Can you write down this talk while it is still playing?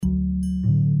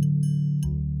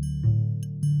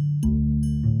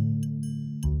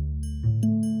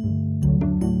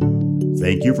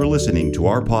Thank you for listening to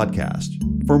our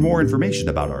podcast. For more information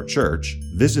about our church,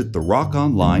 visit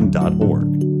therockonline.org.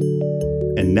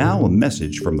 And now a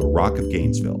message from the Rock of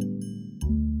Gainesville.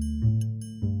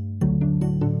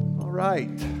 All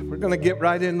right, we're going to get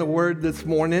right in the Word this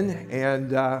morning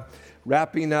and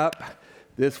wrapping up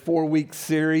this 4-week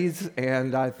series.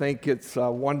 And I think it's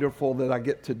wonderful that I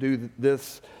get to do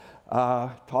this,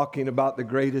 talking about the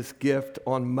greatest gift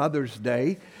on Mother's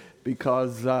Day,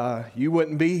 because you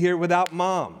wouldn't be here without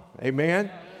Mom.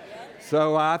 Amen?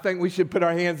 So I think we should put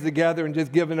our hands together and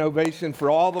just give an ovation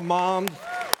for all the moms,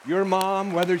 your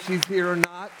mom, whether she's here or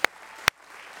not.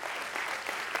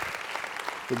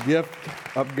 The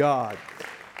gift of God.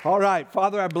 All right,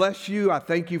 Father, I bless you. I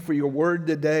thank you for your word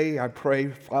today. I pray,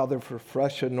 Father, for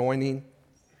fresh anointing.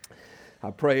 I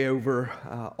pray over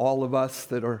all of us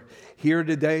that are here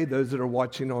today, those that are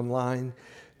watching online,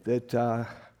 that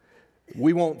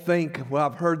we won't think, well,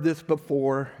 I've heard this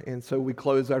before, and so we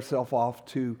close ourselves off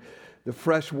to the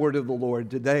fresh word of the Lord.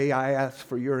 Today, I ask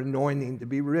for your anointing to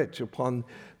be rich upon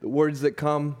the words that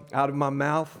come out of my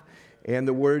mouth and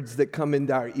the words that come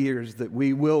into our ears, that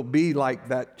we will be like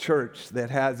that church that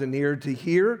has an ear to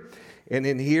hear, and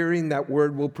in hearing, that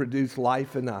word will produce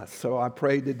life in us. So I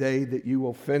pray today that you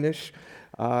will finish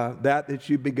that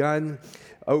you've begun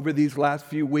over these last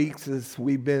few weeks as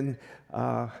we've been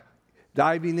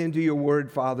diving into your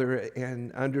word, Father,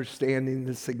 and understanding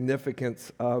the significance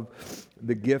of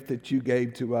the gift that you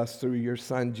gave to us through your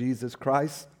Son, Jesus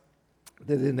Christ,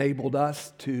 that enabled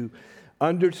us to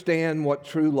understand what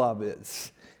true love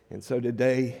is. And so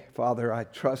today, Father, I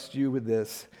trust you with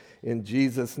this. In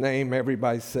Jesus' name,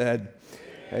 everybody said,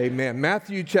 Amen.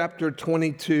 Matthew chapter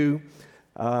 22.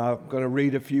 I'm going to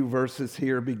read a few verses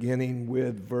here, beginning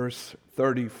with verse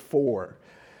 34.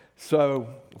 So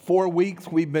 4 weeks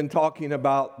we've been talking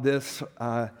about this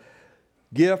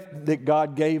gift that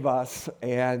God gave us,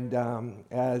 and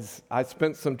as I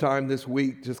spent some time this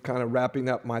week just kind of wrapping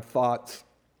up my thoughts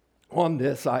on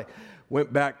this, I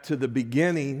went back to the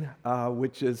beginning,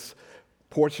 which is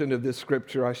a portion of this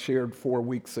scripture I shared 4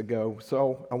 weeks ago.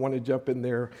 So I want to jump in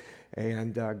there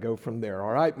and go from there.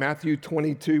 All right, Matthew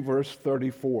 22, verse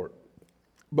 34.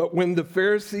 But when the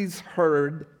Pharisees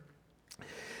heard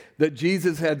that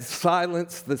Jesus had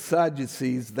silenced the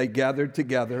Sadducees, they gathered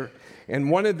together, and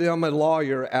one of them, a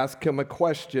lawyer, asked him a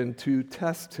question to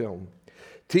test him.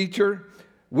 Teacher,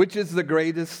 which is the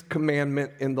greatest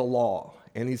commandment in the law?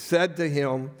 And he said to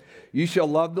him, you shall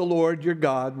love the Lord your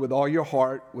God with all your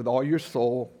heart, with all your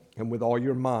soul, and with all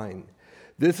your mind.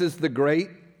 This is the great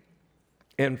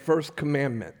and first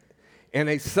commandment. And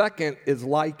a second is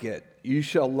like it. You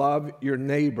shall love your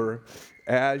neighbor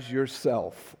as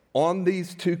yourself. On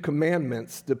these two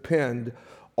commandments depend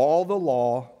all the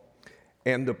law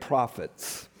and the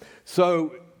prophets.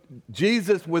 So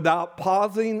Jesus, without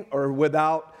pausing or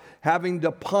without having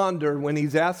to ponder when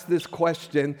he's asked this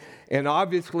question, and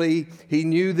obviously he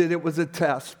knew that it was a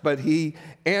test, but he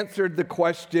answered the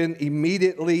question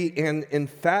immediately and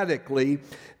emphatically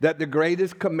that the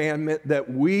greatest commandment that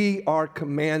we are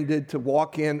commanded to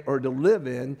walk in or to live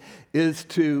in is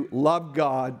to love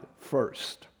God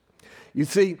first. You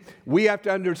see, we have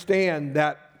to understand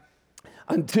that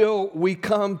until we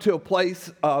come to a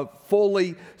place of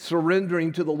fully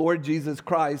surrendering to the Lord Jesus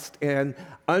Christ and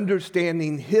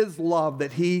understanding his love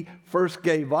that he first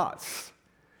gave us,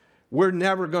 we're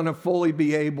never going to fully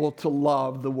be able to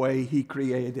love the way he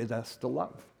created us to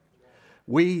love.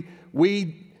 The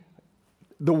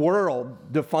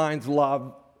world defines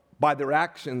love by their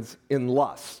actions in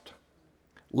lust.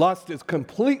 Lust is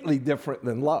completely different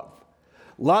than love.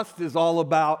 Lust is all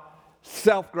about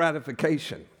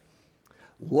self-gratification.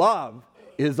 Love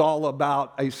is all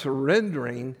about a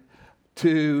surrendering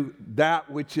to that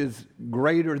which is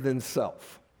greater than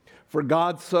self. For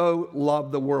God so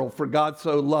loved the world, for God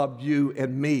so loved you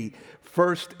and me,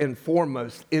 first and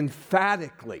foremost,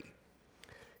 emphatically,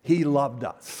 he loved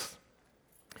us.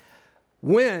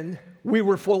 When we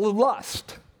were full of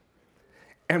lust,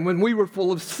 and when we were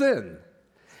full of sin,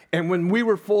 and when we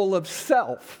were full of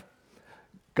self,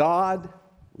 God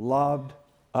loved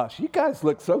us. You guys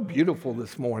look so beautiful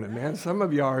this morning, man. Some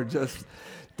of you are just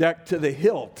decked to the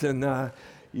hilt, and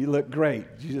you look great.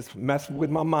 You just messed with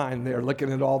my mind there,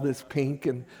 looking at all this pink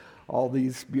and all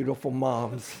these beautiful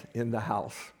moms in the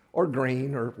house, or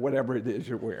green, or whatever it is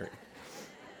you're wearing.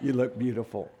 You look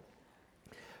beautiful.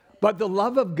 But the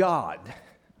love of God,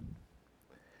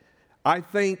 I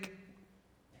think,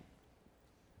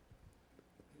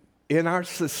 in our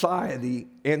society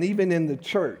and even in the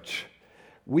church,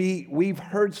 we've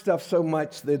heard stuff so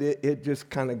much that it just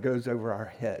kind of goes over our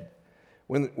head.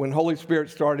 When Holy Spirit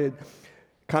started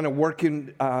kind of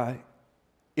working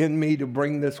in me to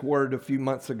bring this word a few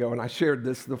months ago, and I shared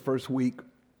this the first week.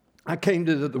 I came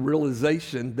to the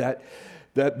realization that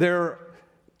there,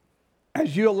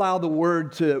 as you allow the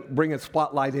word to bring a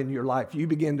spotlight in your life, you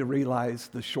begin to realize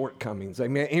the shortcomings.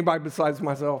 Amen. Anybody besides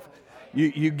myself?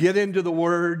 You get into the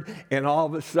word, and all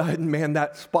of a sudden, man,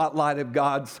 that spotlight of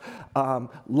God's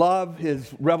love,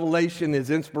 his revelation, his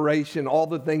inspiration, all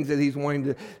the things that he's wanting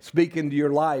to speak into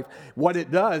your life, what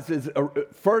it does is,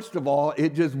 first of all,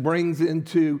 it just brings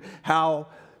into how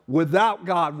without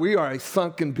God, we are a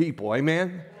sunken people.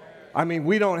 Amen? I mean,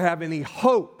 we don't have any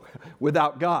hope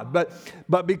without God.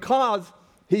 But because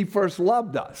he first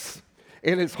loved us,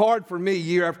 and it's hard for me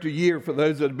year after year, for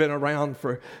those that have been around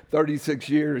for 36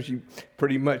 years, you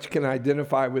pretty much can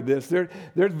identify with this. There's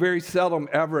very seldom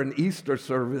ever an Easter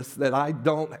service that I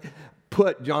don't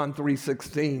put John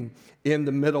 3:16 in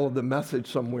the middle of the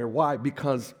message somewhere. Why?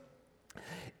 Because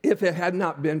if it had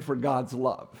not been for God's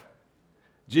love,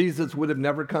 Jesus would have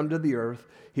never come to the earth.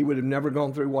 He would have never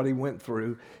gone through what he went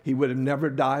through. He would have never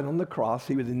died on the cross.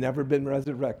 He would have never been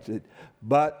resurrected.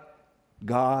 But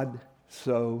God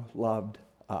so loved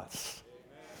us.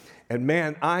 And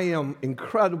man, I am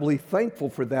incredibly thankful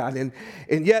for that. And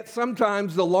yet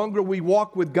sometimes the longer we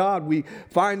walk with God, we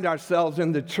find ourselves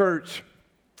in the church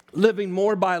living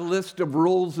more by a list of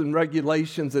rules and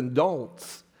regulations and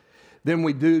don'ts than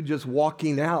we do just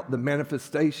walking out the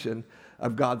manifestation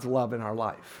of God's love in our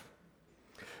life.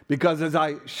 Because as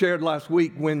I shared last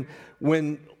week, when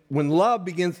love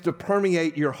begins to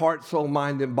permeate your heart, soul,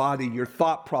 mind, and body, your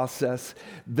thought process,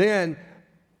 then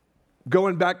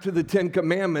going back to the Ten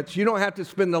Commandments, you don't have to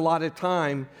spend a lot of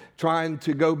time trying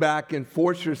to go back and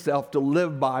force yourself to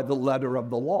live by the letter of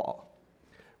the law,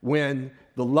 when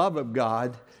the love of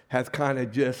God has kind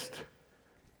of just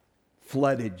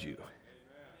flooded you.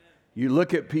 You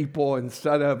look at people,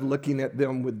 instead of looking at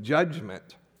them with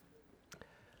judgment,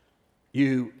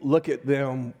 you look at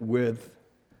them with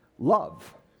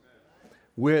love.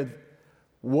 With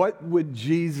what would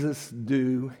Jesus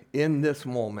do in this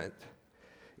moment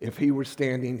if he were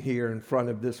standing here in front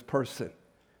of this person?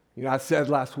 You know, I said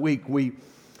last week,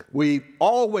 we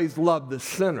always love the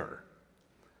sinner,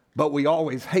 but we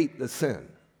always hate the sin.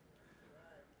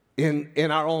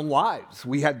 In our own lives,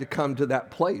 we had to come to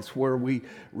that place where we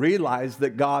realized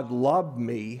that God loved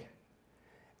me,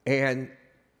 and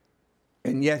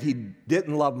yet he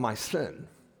didn't love my sin.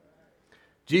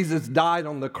 Jesus died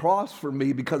on the cross for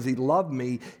me because he loved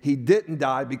me. He didn't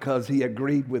die because he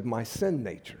agreed with my sin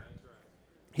nature.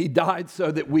 He died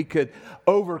so that we could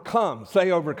overcome,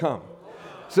 say overcome,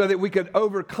 so that we could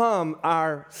overcome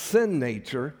our sin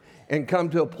nature and come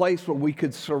to a place where we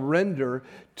could surrender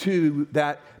to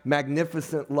that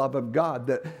magnificent love of God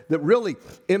that really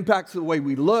impacts the way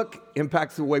we look,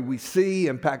 impacts the way we see,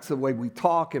 impacts the way we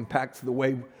talk, impacts the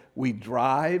way we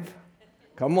drive.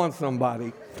 Come on,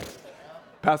 somebody.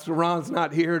 Pastor Ron's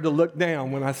not here to look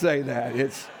down when I say that.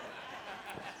 It's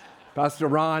Pastor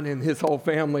Ron and his whole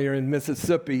family are in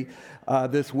Mississippi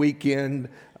this weekend,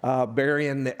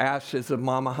 burying the ashes of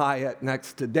Mama Hyatt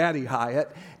next to Daddy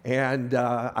Hyatt. And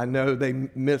I know they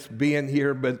miss being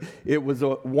here, but it was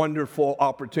a wonderful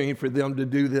opportunity for them to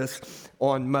do this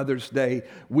on Mother's Day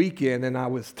weekend. And I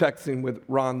was texting with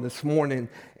Ron this morning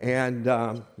and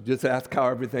just asked how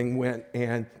everything went.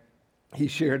 And he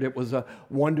shared it was a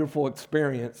wonderful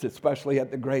experience, especially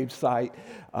at the gravesite,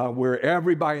 where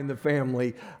everybody in the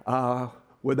family,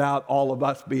 without all of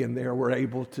us being there, were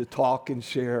able to talk and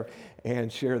share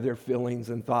their feelings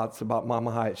and thoughts about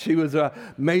Mama Hyatt. She was an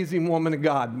amazing woman of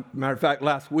God. Matter of fact,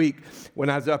 last week when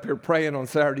I was up here praying on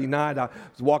Saturday night, I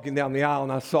was walking down the aisle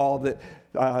and I saw that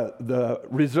the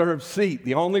reserved seat,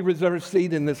 the only reserved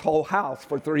seat in this whole house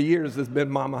for 3 years has been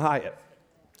Mama Hyatt.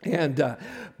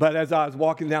 But as I was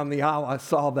walking down the aisle, I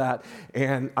saw that,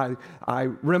 and I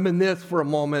reminisced for a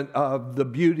moment of the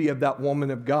beauty of that woman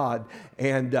of God.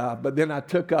 But then I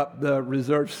took up the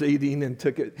reserved seating and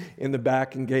took it in the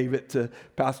back and gave it to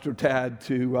Pastor Tad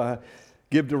to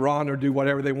give to Ron or do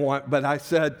whatever they want. But I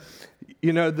said,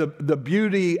 you know, the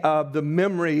beauty of the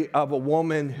memory of a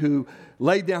woman who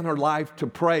laid down her life to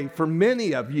pray for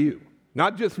many of you,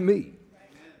 not just me.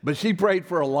 But she prayed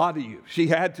for a lot of you. She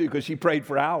had to, because she prayed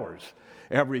for hours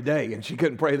every day, and she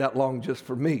couldn't pray that long just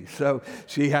for me. So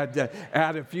she had to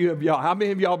add a few of y'all. How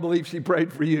many of y'all believe she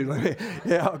prayed for you?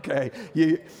 Yeah, okay.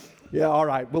 Yeah, all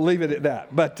right. We'll leave it at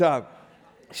that. But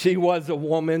she was a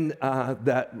woman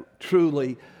that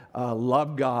truly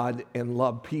loved God and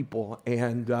loved people.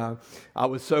 And I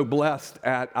was so blessed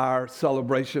at our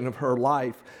celebration of her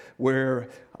life, where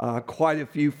quite a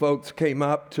few folks came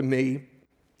up to me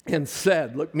and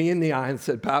looked me in the eye and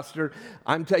said, Pastor,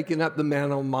 I'm taking up the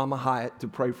mantle of Mama Hyatt to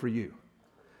pray for you.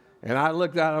 And I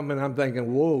looked at them and I'm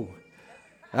thinking, whoa,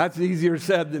 that's easier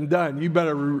said than done. You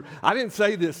better, I didn't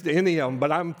say this to any of them,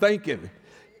 but I'm thinking,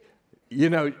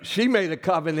 she made a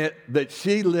covenant that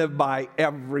she lived by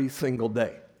every single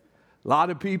day. A lot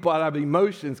of people out of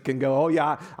emotions can go, oh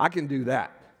yeah, I can do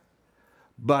that.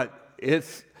 But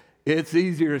it's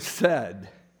easier said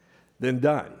than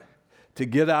done to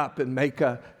get up and make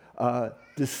a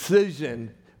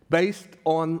decision based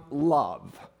on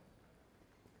love.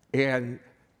 And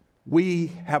we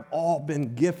have all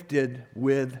been gifted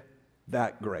with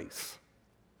that grace.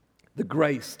 The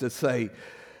grace to say,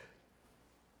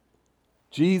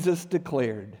 Jesus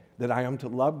declared that I am to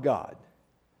love God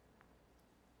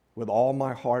with all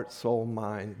my heart, soul,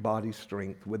 mind, body,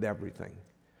 strength, with everything.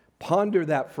 Ponder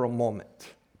that for a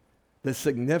moment. The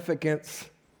significance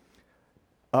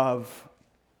of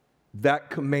that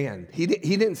command. He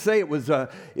didn't say it was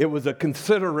a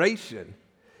consideration.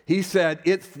 He said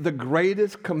it's the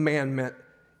greatest commandment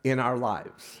in our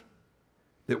lives,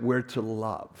 that we're to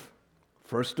love.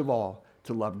 First of all,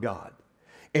 to love God.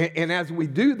 And as we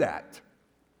do that,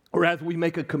 or as we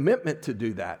make a commitment to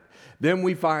do that, then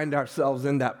we find ourselves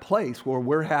in that place where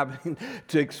we're having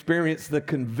to experience the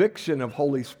conviction of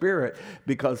Holy Spirit,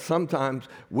 because sometimes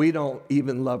we don't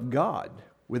even love God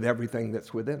with everything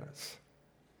that's within us.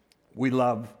 We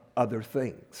love other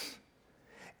things.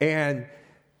 And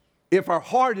if our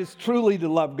heart is truly to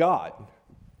love God,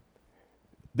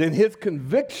 then His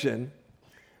conviction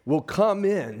will come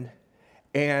in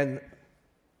and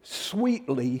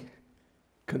sweetly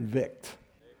convict.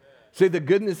 See, the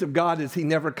goodness of God is He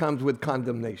never comes with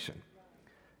condemnation.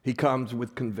 He comes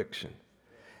with conviction.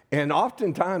 And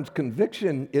oftentimes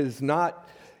conviction is not,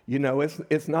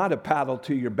 it's not a paddle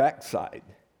to your backside.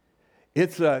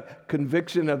 It's a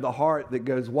conviction of the heart that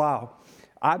goes, wow,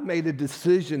 I've made a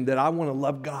decision that I want to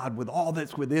love God with all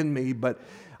that's within me, but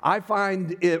I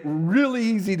find it really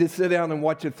easy to sit down and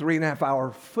watch a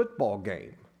 3.5-hour football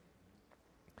game,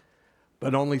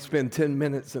 but only spend 10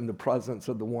 minutes in the presence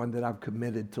of the one that I've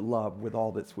committed to love with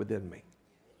all that's within me.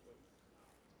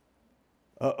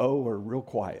 Or real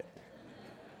quiet.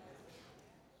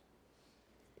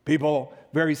 People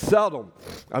very seldom,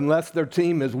 unless their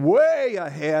team is way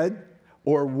ahead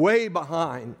or way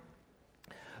behind,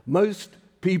 most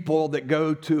people that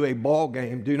go to a ball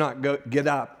game do not get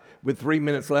up with 3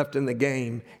 minutes left in the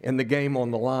game and the game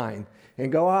on the line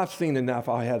and go, I've seen enough,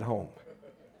 I'll head home.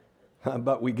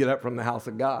 But we get up from the house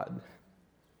of God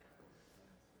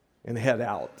and head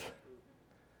out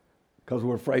because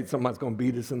we're afraid somebody's going to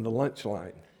beat us in the lunch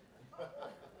line.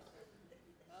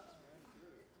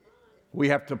 We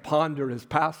have to ponder as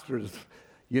pastors,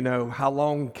 how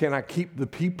long can I keep the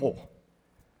people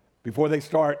before they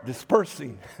start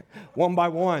dispersing one by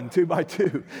one, two by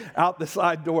two, out the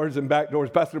side doors and back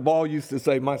doors. Pastor Ball used to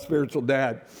say, my spiritual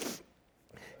dad,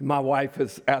 my wife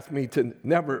has asked me to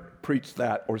never preach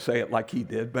that or say it like he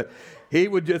did, but he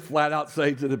would just flat out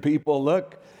say to the people,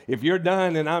 look, if you're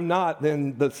done and I'm not,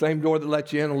 then the same door that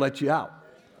lets you in will let you out.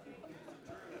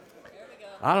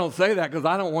 I don't say that because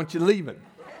I don't want you leaving.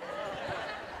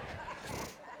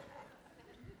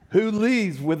 Who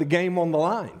leaves with the game on the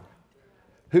line?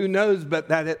 Who knows but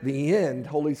that at the end,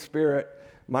 Holy Spirit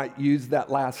might use that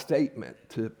last statement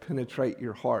to penetrate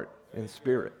your heart and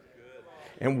spirit.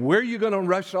 And where are you going to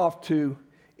rush off to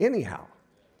anyhow,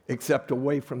 except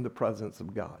away from the presence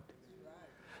of God?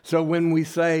 So when we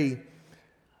say,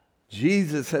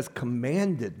 Jesus has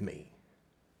commanded me,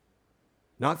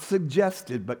 not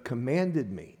suggested, but commanded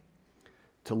me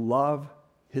to love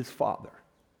His Father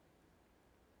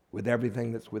with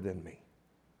everything that's within me.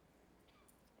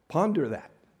 Ponder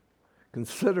that.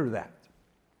 Consider that.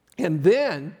 And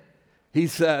then he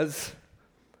says,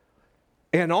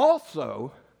 and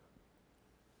also,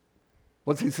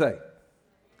 what's he say?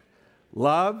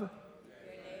 Love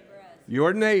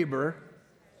your neighbor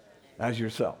as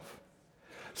yourself.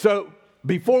 So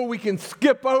before we can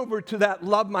skip over to that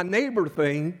love my neighbor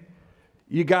thing,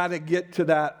 you got to get to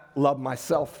that love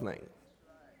myself thing.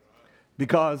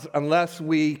 Because unless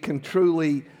we can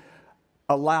truly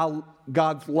allow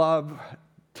God's love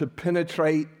to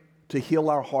penetrate, to heal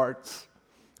our hearts.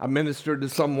 I ministered to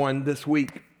someone this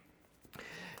week,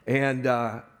 and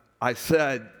I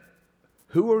said,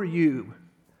 who are you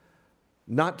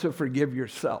not to forgive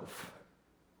yourself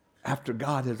after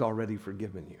God has already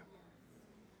forgiven you?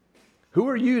 Who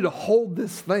are you to hold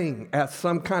this thing as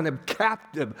some kind of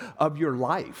captive of your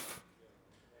life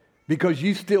because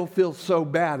you still feel so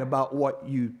bad about what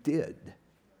you did?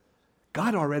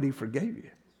 God already forgave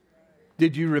you.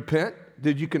 Did you repent?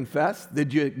 Did you confess?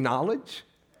 Did you acknowledge?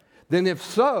 Then if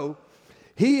so,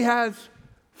 He has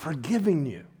forgiven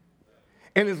you.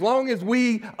 And as long as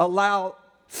we allow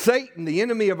Satan, the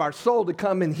enemy of our soul, to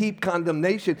come and heap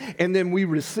condemnation, and then we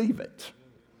receive it.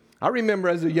 I remember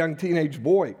as a young teenage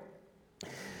boy,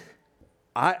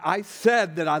 I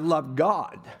said that I loved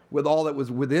God with all that was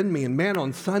within me. And man,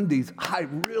 on Sundays, I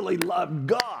really loved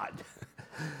God.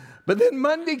 But then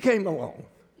Monday came along,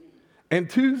 and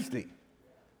Tuesday,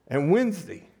 and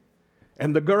Wednesday,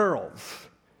 and the girls,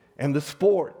 and the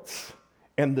sports,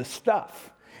 and the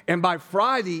stuff. And by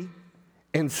Friday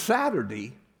and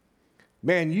Saturday,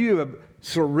 man, you have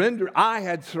surrendered. I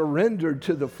had surrendered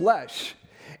to the flesh.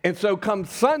 And so come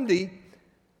Sunday,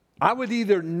 I would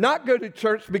either not go to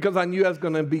church because I knew I was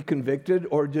going to be convicted,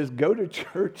 or just go to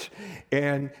church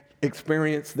and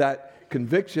experience that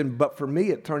conviction. But for me,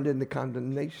 it turned into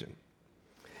condemnation.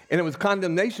 And it was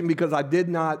condemnation because I did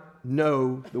not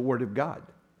know the Word of God.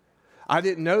 I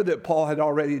didn't know that Paul had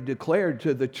already declared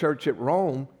to the church at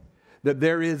Rome that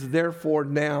there is therefore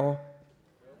now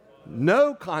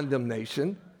no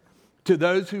condemnation to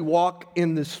those who walk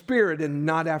in the Spirit and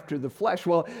not after the flesh.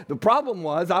 Well, the problem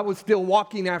was I was still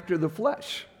walking after the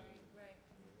flesh.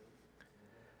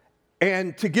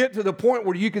 And to get to the point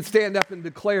where you could stand up and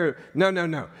declare,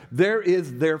 no, there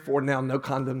is therefore now no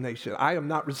condemnation. I am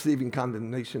not receiving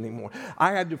condemnation anymore.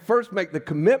 I had to first make the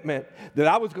commitment that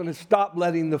I was going to stop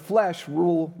letting the flesh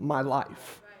rule my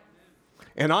life.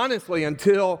 And honestly,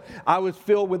 until I was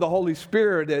filled with the Holy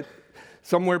Spirit at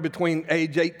somewhere between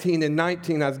age 18 and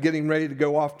 19, I was getting ready to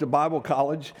go off to Bible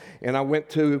college, and I went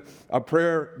to a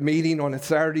prayer meeting on a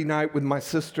Saturday night with my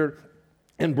sister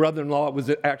and brother-in-law. It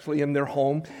was actually in their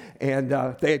home, and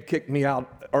they had kicked me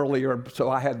out earlier, so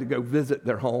I had to go visit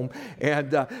their home.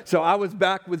 And so I was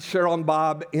back with Cheryl and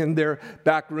Bob in their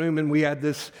back room, and we had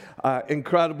this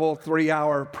incredible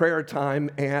 3-hour prayer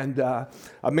time. And a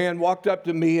man walked up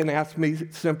to me and asked me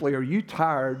simply, "Are you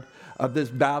tired of this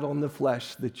battle in the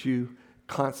flesh that you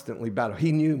constantly battle?"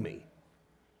 He knew me.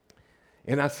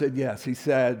 And I said, yes. He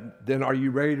said, "Then are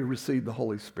you ready to receive the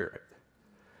Holy Spirit?"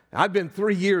 I'd been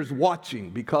 3 years watching,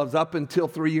 because up until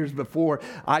 3 years before,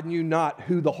 I knew not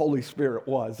who the Holy Spirit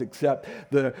was, except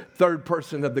the third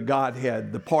person of the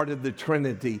Godhead, the part of the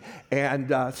Trinity. And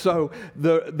so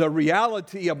the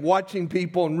reality of watching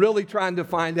people and really trying to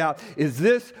find out, is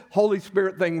this Holy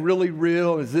Spirit thing really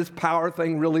real? Is this power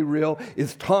thing really real?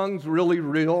 Is tongues really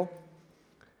real?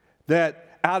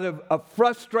 That out of a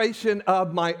frustration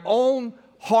of my own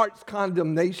heart's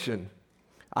condemnation,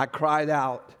 I cried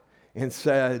out and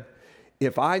said,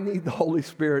 if I need the Holy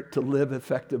Spirit to live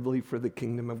effectively for the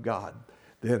kingdom of God,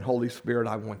 then Holy Spirit,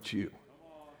 I want you.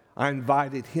 I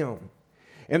invited him.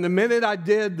 And the minute I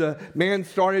did, the man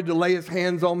started to lay his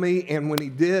hands on me, and when he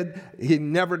did, he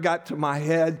never got to my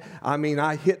head. I mean,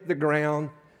 I hit the ground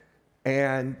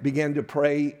and began to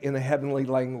pray in a heavenly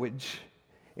language.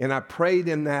 And I prayed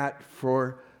in that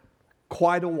for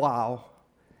quite a while.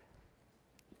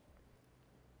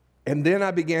 And then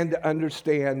I began to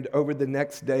understand over the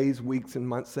next days, weeks, and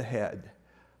months ahead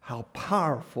how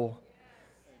powerful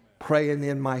praying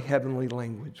in my heavenly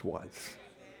language was.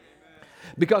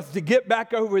 Because to get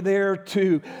back over there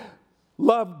to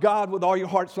love God with all your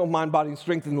heart, soul, mind, body, and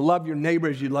strength, and love your neighbor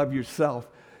as you love yourself,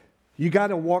 you got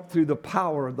to walk through the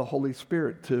power of the Holy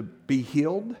Spirit to be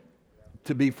healed,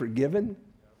 to be forgiven,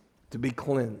 to be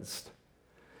cleansed.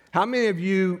 How many of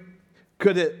you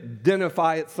could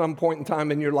identify at some point in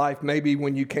time in your life, maybe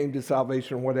when you came to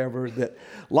salvation or whatever, that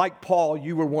like Paul,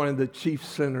 you were one of the chief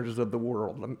sinners of the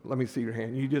world? Let me see your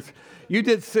hand. You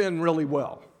did sin really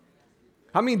well.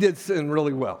 How many did sin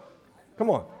really well? Come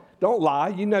on, don't lie.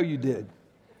 You know you did.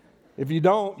 If you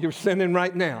don't, you're sinning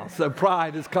right now. So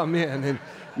pride has come in and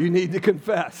you need to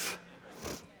confess.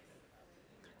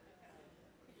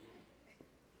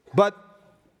 But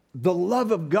the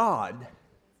love of God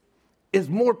is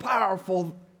more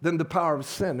powerful than the power of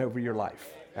sin over your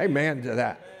life. Amen to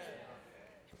that.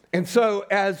 And so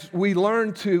as we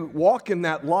learn to walk in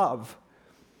that love,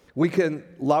 we can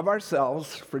love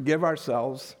ourselves, forgive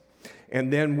ourselves,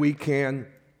 and then we can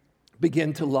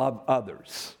begin to love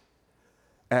others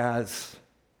as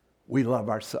we love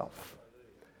ourselves.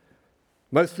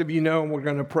 Most of you know, and we're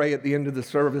going to pray at the end of the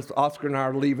service, Oscar and I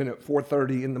are leaving at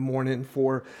 4:30 in the morning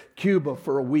for Cuba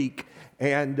for a week.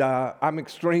 And I'm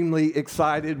extremely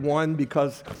excited, one,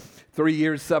 because 3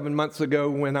 years, 7 months ago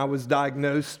when I was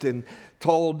diagnosed and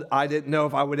told I didn't know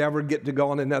if I would ever get to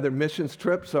go on another missions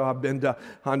trip. So I've been to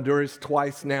Honduras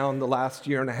twice now in the last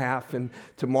year and a half, and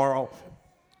tomorrow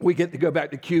we get to go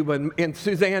back to Cuba. And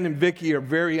Suzanne and Vicky are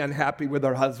very unhappy with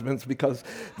their husbands because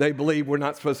they believe we're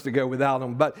not supposed to go without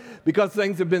them. But because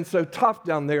things have been so tough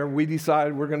down there, we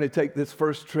decided we're going to take this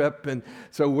first trip. And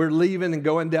so we're leaving and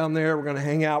going down there. We're going to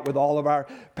hang out with all of our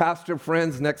pastor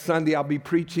friends. Next Sunday, I'll be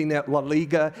preaching at La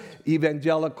Liga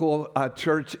Evangelical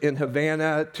Church in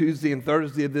Havana. Tuesday and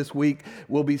Thursday of this week,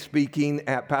 we'll be speaking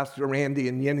at Pastor Randy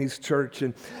and Yenny's church.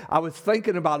 And I was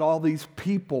thinking about all these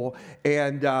people,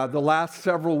 and the last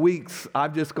several weeks,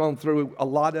 I've just gone through a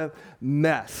lot of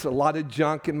mess, a lot of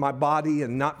junk in my body,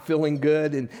 and not feeling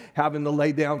good, and having to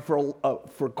lay down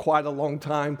for quite a long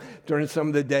time during some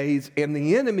of the days. And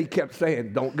the enemy kept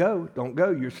saying, don't go,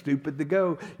 you're stupid to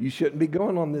go. You shouldn't be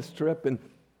going on this trip.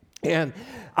 And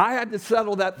I had to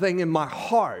settle that thing in my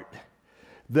heart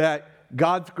that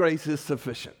God's grace is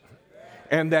sufficient.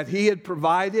 And that he had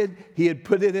provided, he had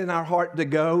put it in our heart to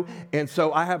go. And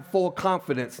so I have full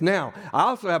confidence. Now, I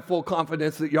also have full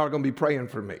confidence that y'all are going to be praying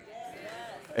for me.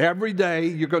 Every day,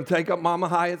 you're going to take up Mama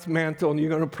Hyatt's mantle and you're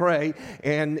going to pray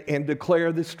and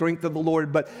declare the strength of the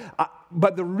Lord.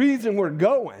 But the reason we're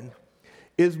going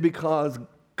is because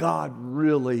God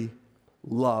really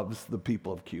loves the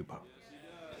people of Cuba.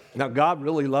 Now, God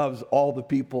really loves all the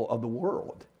people of the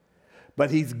world.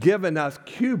 But he's given us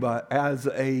Cuba as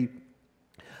a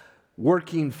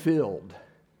working field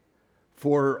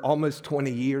for almost 20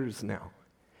 years now.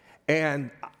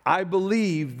 And I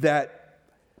believe that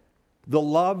the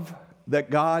love that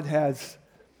God has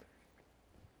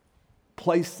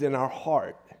placed in our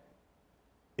heart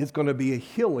is going to be a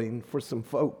healing for some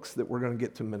folks that we're going to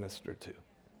get to minister to.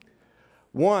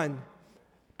 One,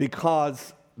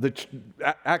 because the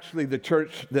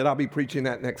church that I'll be preaching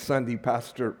at next Sunday,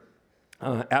 Pastor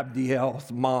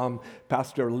Abdiel's mom,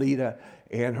 Pastor Lita,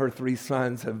 and her 3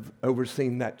 sons have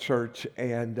overseen that church.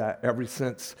 And ever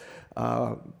since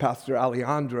Pastor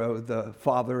Alejandro, the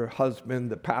father, husband,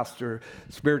 the pastor,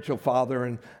 spiritual father,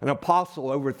 and an apostle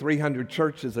over 300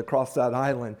 churches across that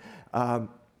island.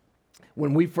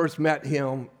 When we first met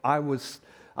him, I was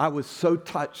so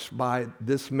touched by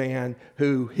this man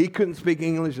who, he couldn't speak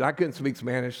English, I couldn't speak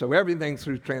Spanish, so everything's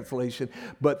through translation.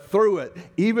 But through it,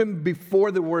 even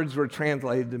before the words were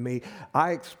translated to me,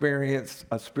 I experienced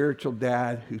a spiritual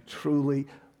dad who truly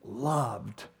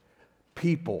loved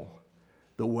people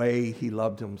the way he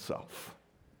loved himself.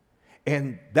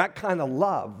 And that kind of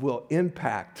love will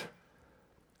impact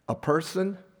a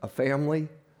person, a family,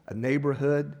 a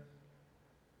neighborhood,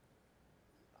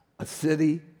 a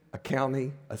city, a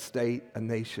county, a state, a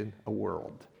nation, a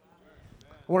world.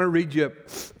 I want to read you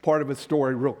part of a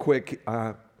story real quick.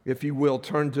 If you will,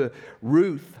 turn to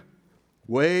Ruth,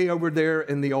 way over there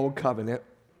in the Old Covenant,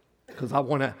 because I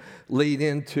want to lead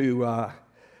into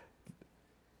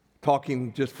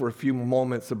talking just for a few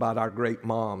moments about our great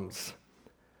moms.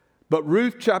 But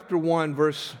Ruth chapter 1,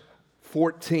 verse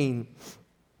 14.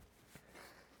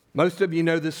 Most of you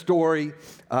know this story.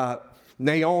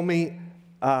 Naomi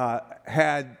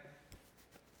had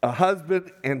a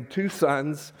husband and 2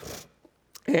 sons,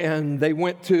 and they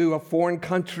went to a foreign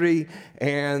country,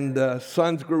 and the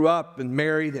sons grew up and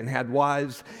married and had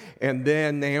wives. And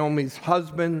then Naomi's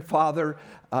husband, father,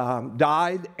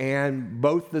 died, and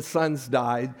both the sons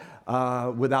died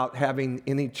without having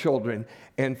any children.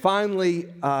 And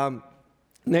finally,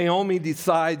 Naomi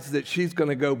decides that she's going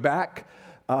to go back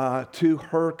to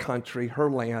her country, her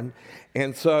land.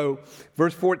 And so,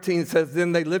 verse 14 says,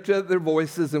 then they lifted up their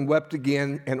voices and wept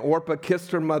again, and Orpah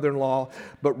kissed her mother-in-law,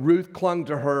 but Ruth clung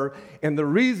to her. And the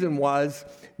reason was,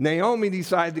 Naomi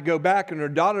decided to go back, and her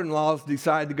daughter-in-laws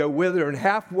decided to go with her. And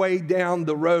halfway down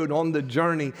the road on the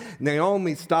journey,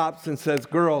 Naomi stops and says,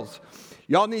 girls,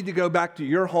 y'all need to go back to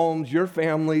your homes, your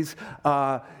families,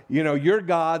 your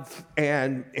gods,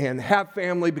 and have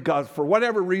family, because for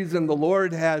whatever reason, the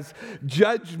Lord has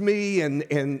judged me,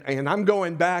 and I'm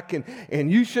going back,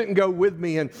 and you shouldn't go with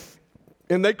me. And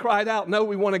they cried out, no,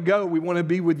 we want to go. We want to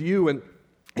be with you.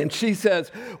 And she says,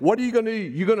 what are you going to do?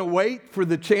 You're going to wait for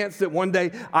the chance that one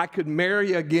day I could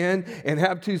marry again and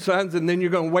have 2 sons, and then you're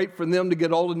going to wait for them to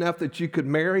get old enough that you could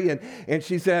marry? And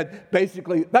she said,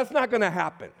 basically, that's not going to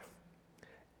happen.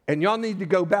 And y'all need to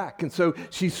go back. And so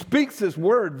she speaks this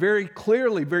word very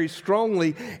clearly, very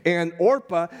strongly. And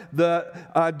Orpah, the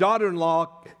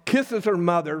daughter-in-law, kisses her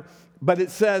mother, but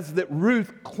it says that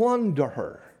Ruth clung to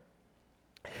her.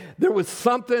 There was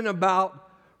something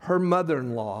about her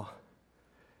mother-in-law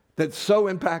that so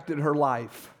impacted her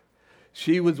life.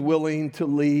 She was willing to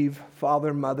leave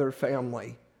father, mother,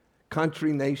 family,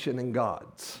 country, nation, and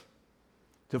gods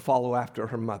to follow after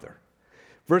her mother.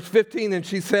 Verse 15, and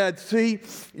she said, see,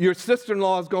 your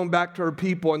sister-in-law is going back to her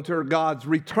people and to her gods.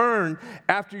 Return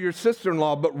after your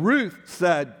sister-in-law. But Ruth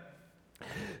said,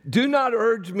 do not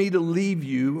urge me to leave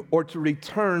you or to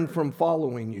return from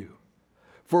following you.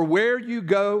 For where you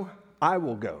go, I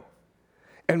will go.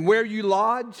 And where you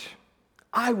lodge,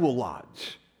 I will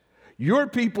lodge. Your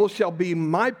people shall be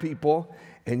my people,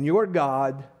 and your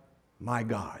God, my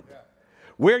God.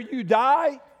 Where you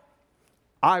die,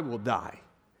 I will die.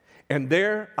 And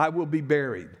there I will be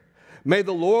buried. May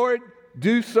the Lord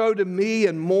do so to me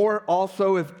and more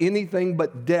also if anything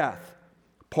but death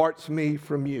parts me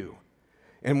from you.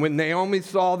 And when Naomi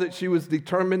saw that she was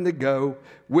determined to go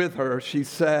with her, she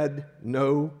said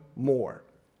no more.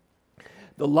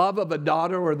 The love of a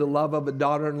daughter or the love of a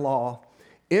daughter-in-law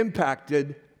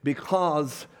impacted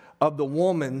because of the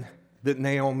woman that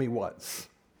Naomi was.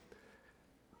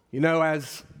 You know,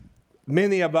 as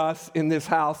many of us in this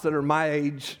house that are my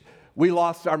age, we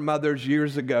lost our mothers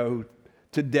years ago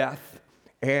to death.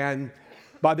 And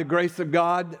by the grace of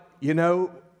God, you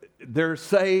know, they're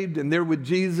saved and they're with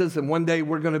Jesus. And one day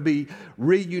we're going to be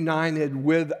reunited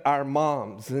with our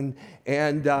moms.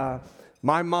 And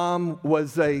my mom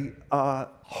was a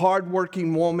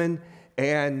hardworking woman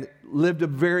and lived a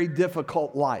very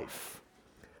difficult life.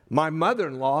 My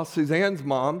mother-in-law, Suzanne's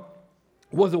mom,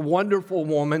 was a wonderful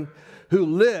woman who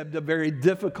lived a very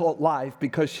difficult life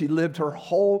because she lived her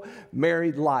whole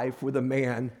married life with a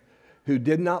man who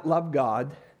did not love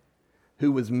God,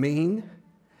 who was mean,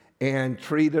 and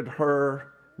treated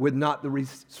her with not the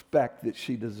respect that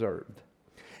she deserved.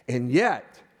 And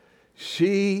yet,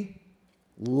 she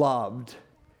loved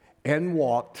and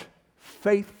walked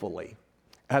faithfully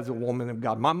as a woman of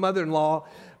God. My mother-in-law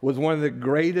was one of the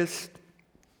greatest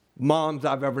moms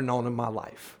I've ever known in my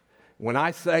life. When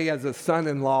I say as a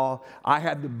son-in-law, I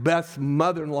had the best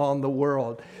mother-in-law in the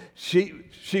world. She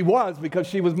was because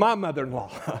she was my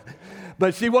mother-in-law.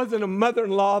 But she wasn't a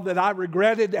mother-in-law that I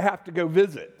regretted to have to go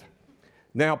visit.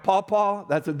 Now, Pawpaw,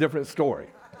 that's a different story.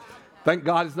 Thank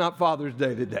God it's not Father's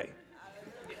Day today.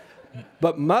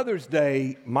 But Mother's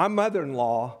Day, my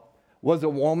mother-in-law was a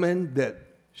woman that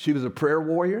she was a prayer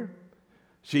warrior.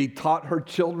 She taught her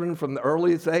children from the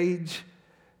earliest age.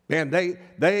 Man,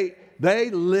 they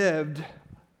lived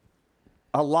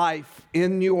a life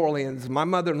in New Orleans. My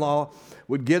mother-in-law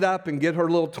would get up and get her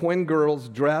little twin girls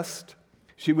dressed.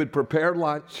 She would prepare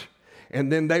lunch,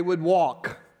 and then they would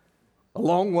walk a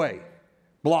long way,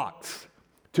 blocks,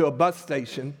 to a bus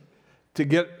station to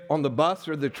get on the bus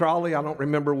or the trolley, I don't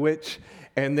remember which,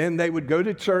 and then they would go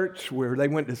to church where they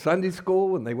went to Sunday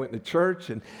school and they went to church,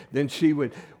 and then she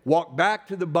would walk back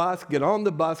to the bus, get on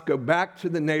the bus, go back to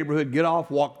the neighborhood, get off,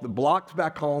 walk the blocks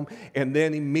back home, and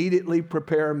then immediately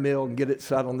prepare a meal and get it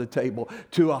set on the table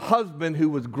to a husband who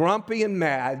was grumpy and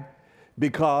mad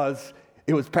because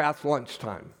it was past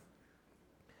lunchtime.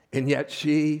 And yet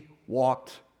she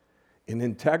walked in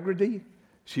integrity,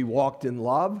 she walked in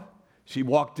love, she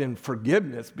walked in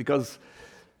forgiveness, because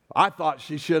I thought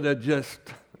she should have just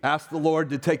asked the Lord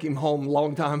to take him home a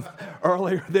long time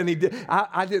earlier than he did.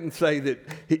 I didn't say that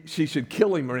she should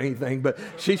kill him or anything, but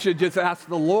she should just ask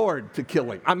the Lord to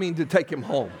kill him. To take him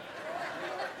home.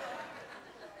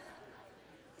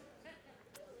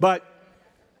 But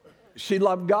she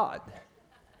loved God.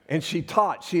 And she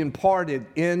taught, she imparted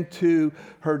into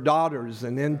her daughters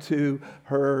and into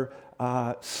her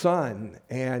son.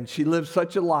 And she lived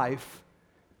such a life.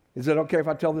 Is it okay if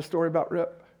I tell the story about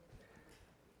Rip?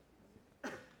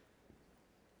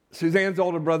 Suzanne's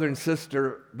older brother and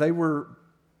sister, they were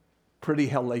pretty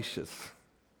hellacious.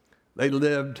 They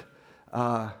lived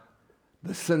the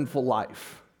sinful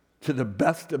life to the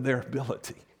best of their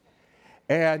ability.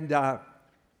 And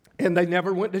they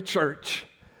never went to church.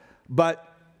 But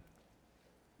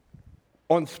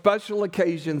on special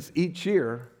occasions each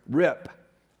year, Rip,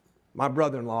 my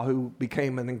brother-in-law, who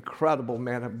became an incredible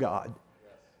man of God,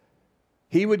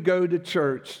 he would go to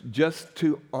church just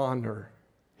to honor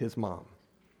his mom.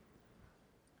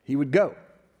 He would go.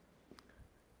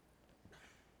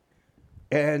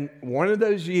 And one of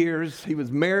those years, he was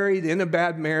married in a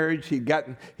bad marriage.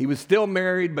 He was still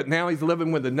married, but now he's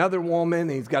living with another woman.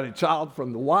 He's got a child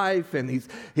from the wife, and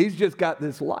he's just got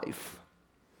this life.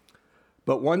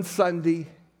 But one Sunday,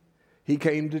 he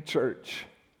came to church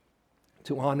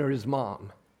to honor his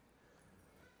mom.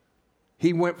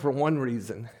 He went for one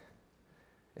reason,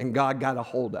 and God got a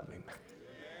hold of him.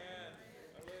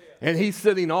 And he's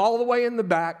sitting all the way in the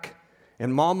back,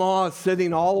 and Mama is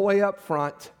sitting all the way up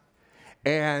front.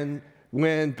 And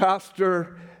when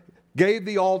Pastor gave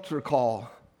the altar call,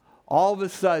 all of a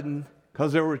sudden,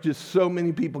 because there were just so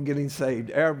many people getting saved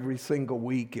every single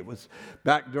week. It was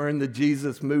back during the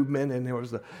Jesus movement, and there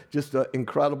was just an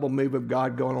incredible move of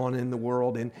God going on in the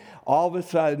world. And all of a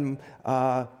sudden,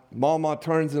 Mama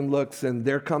turns and looks, and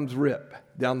there comes Rip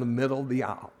down the middle of the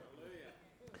aisle.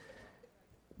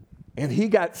 And he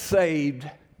got saved,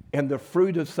 and the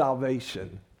fruit of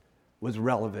salvation was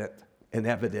relevant and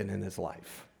evident in his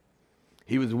life.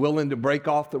 He was willing to break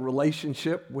off the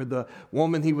relationship with the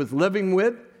woman he was living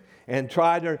with and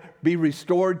try to be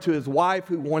restored to his wife,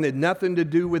 who wanted nothing to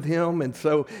do with him. And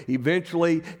so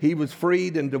eventually he was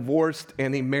freed and divorced,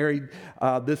 and he married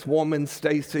this woman,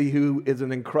 Stacy, who is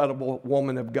an incredible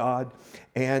woman of God.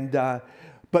 And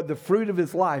but the fruit of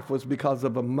his life was because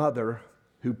of a mother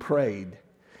who prayed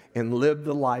and lived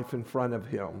the life in front of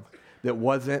him that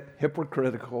wasn't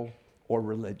hypocritical or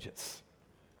religious.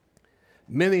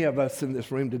 Many of us in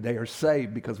this room today are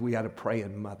saved because we had a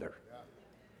praying mother,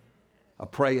 a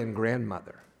praying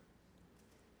grandmother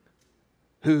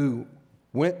who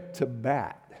went to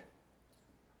bat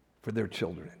for their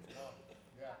children.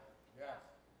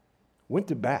 Went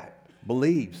to bat,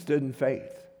 believed, stood in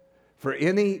faith. For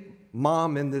any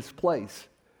mom in this place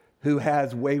who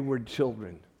has wayward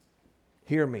children,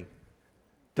 hear me,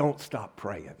 don't stop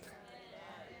praying.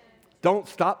 Don't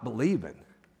stop believing.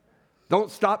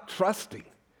 Don't stop trusting.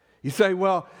 You say,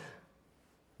 well,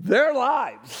 their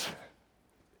lives,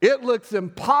 it looks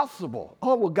impossible.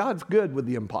 Oh, well, God's good with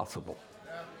the impossible.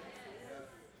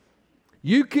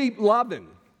 You keep loving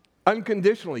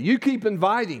unconditionally. You keep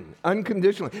inviting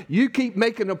unconditionally. You keep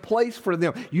making a place for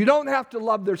them. You don't have to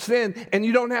love their sin, and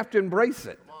you don't have to embrace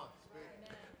it.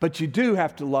 But you do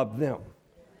have to love them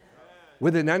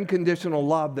with an unconditional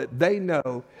love that they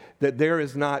know that there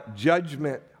is not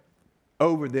judgment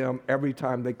over them every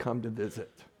time they come to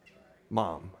visit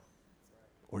mom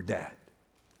or dad.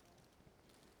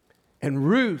 And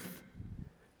Ruth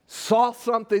saw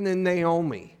something in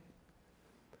Naomi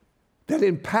that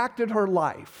impacted her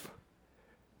life,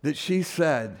 that she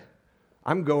said,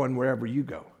 I'm going wherever you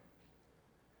go,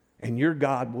 and your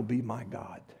God will be my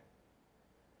God.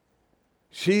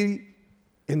 She,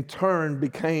 in turn,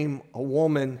 became a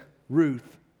woman,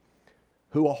 Ruth,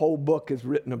 who a whole book is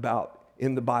written about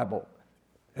in the Bible.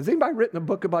 Has anybody written a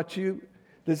book about you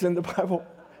that's in the Bible?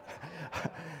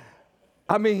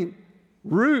 I mean,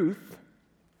 Ruth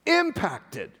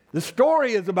impacted. The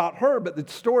story is about her, but the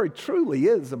story truly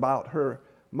is about her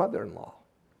mother-in-law,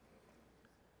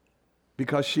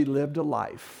 because she lived a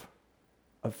life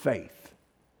of faith,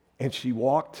 and she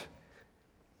walked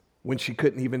when she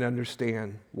couldn't even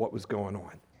understand what was going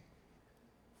on.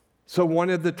 So one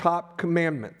of the top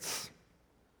commandments,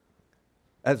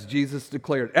 as Jesus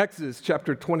declared, Exodus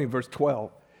chapter 20, verse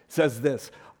 12, says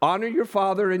this: honor your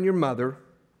father and your mother,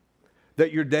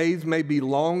 that your days may be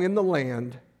long in the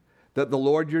land that the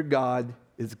Lord your God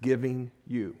is giving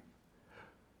you.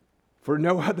 For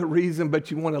no other reason but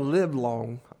you want to live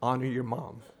long, honor your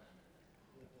mom.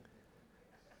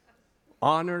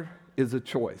 Honor is a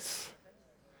choice.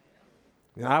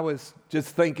 And I was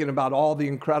just thinking about all the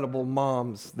incredible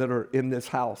moms that are in this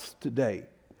house today.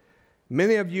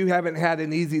 Many of you haven't had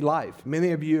an easy life.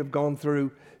 Many of you have gone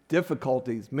through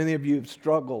difficulties. Many of you have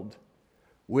struggled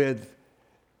with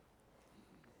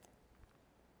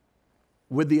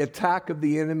the attack of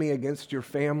the enemy against your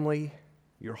family,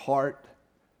 your heart,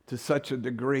 to such a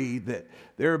degree that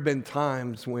there have been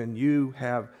times when you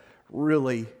have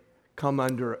really come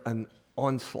under an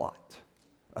onslaught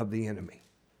of the enemy.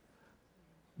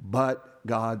 But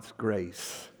God's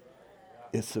grace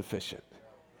is sufficient.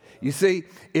 You see,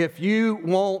 if you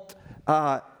won't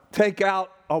take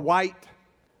out a white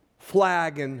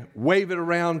flag and wave it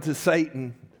around to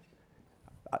Satan,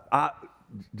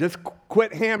 just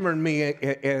quit hammering me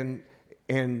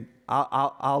and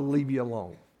I'll leave you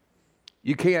alone.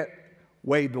 You can't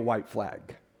wave the white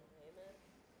flag.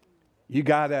 You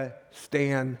got to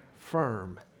stand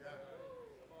firm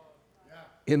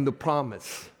in the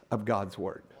promise of God's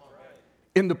word,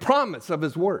 in the promise of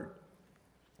his word,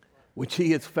 which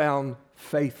he has found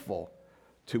faithful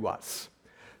to us.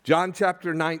 John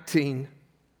chapter 19,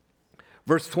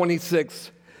 verse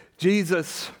 26,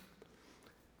 Jesus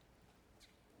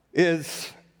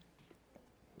is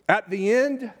at the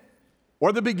end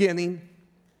or the beginning.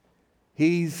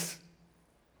 He's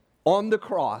on the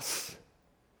cross.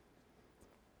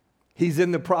 He's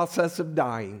in the process of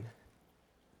dying.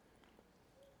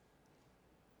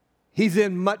 He's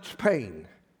in much pain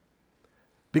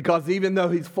because even though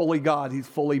he's fully God, he's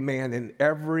fully man, and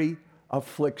every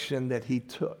affliction that he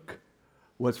took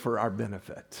was for our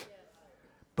benefit.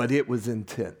 But it was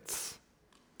intense.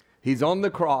 He's on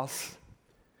the cross.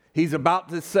 He's about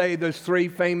to say those three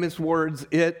famous words,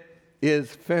 "It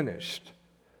is finished."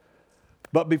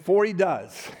 But before he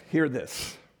does, hear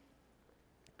this.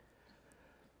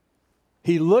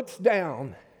 He looks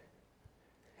down,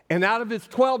 and out of his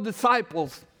 12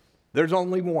 disciples, there's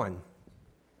only one,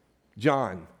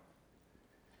 John.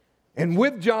 And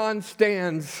with John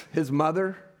stands his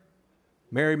mother,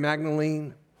 Mary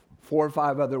Magdalene, 4 or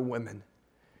 5 other women.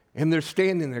 And they're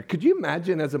standing there. Could you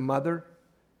imagine as a mother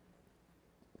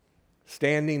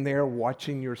standing there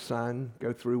watching your son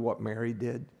go through what Mary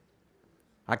did?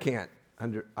 I can't. I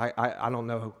don't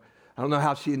know. I don't know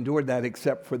how she endured that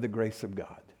except for the grace of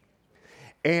God.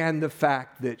 And the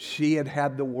fact that she had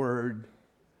had the word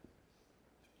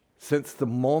since the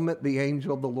moment the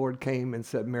angel of the Lord came and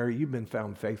said, "Mary, you've been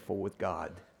found faithful with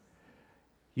God.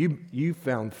 You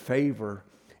found favor,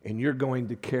 and you're going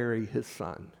to carry his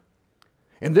son.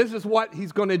 And this is what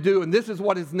he's going to do, and this is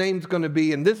what his name's going to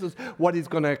be, and this is what he's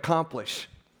going to accomplish."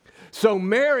 So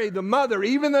Mary, the mother,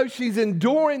 even though she's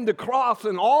enduring the cross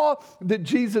and all that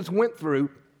Jesus went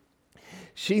through,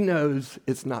 she knows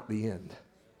it's not the end.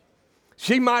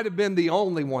 She might have been the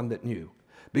only one that knew,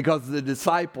 because the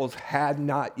disciples had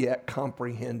not yet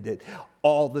comprehended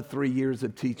all the 3 years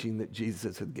of teaching that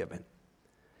Jesus had given.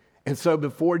 And so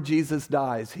before Jesus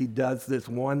dies, he does this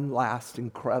one last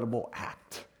incredible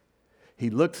act. He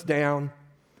looks down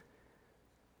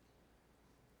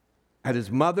at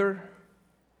his mother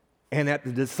and at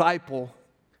the disciple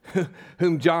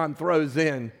whom John throws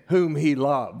in, whom he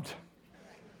loved.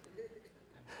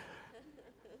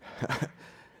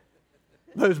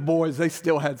 Those boys, they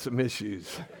still had some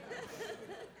issues.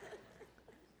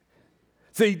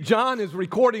 See, John is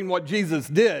recording what Jesus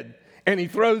did, and he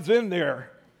throws in there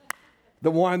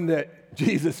the one that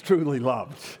Jesus truly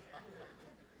loved.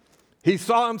 He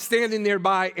saw him standing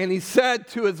nearby, and he said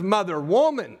to his mother,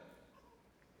 "Woman."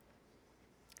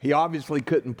 He obviously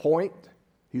couldn't point.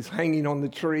 He's hanging on the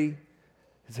tree.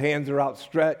 His hands are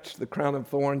outstretched, the crown of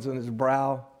thorns on his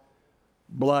brow,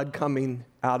 blood coming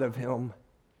out of him.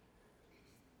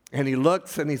 And he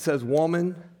looks and he says,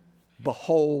 "Woman,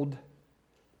 behold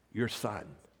your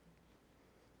son."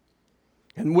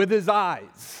 And with his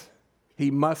eyes, he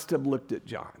must have looked at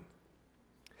John.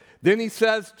 Then he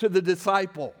says to the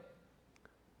disciple,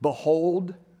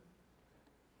 "Behold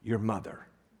your mother."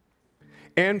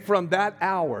 And from that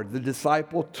hour, the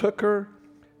disciple took her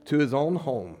to his own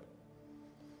home,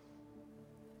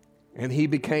 and he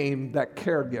became that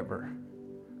caregiver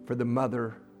for the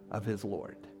mother of his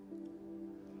Lord.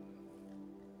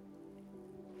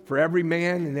 For every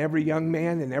man and every young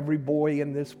man and every boy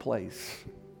in this place,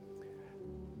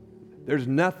 there's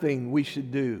nothing we should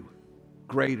do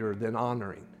greater than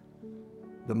honoring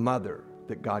the mother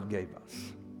that God gave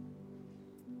us.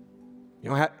 You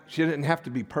know, she didn't have to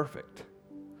be perfect.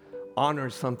 Honor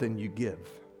is something you give.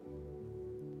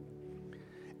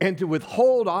 And to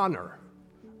withhold honor,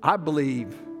 I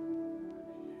believe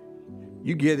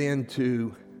you get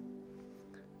into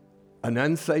an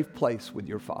unsafe place with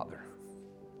your Father.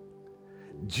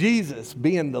 Jesus,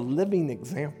 being the living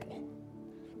example,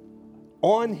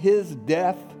 on his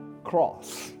death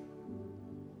cross,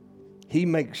 he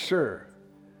makes sure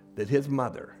that his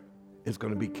mother is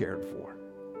going to be cared for.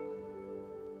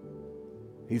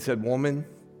 He said, "Woman,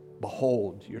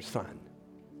 behold your son."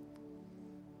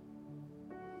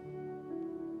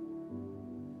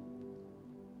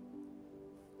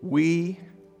 We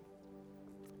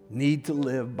need to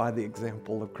live by the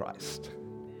example of Christ.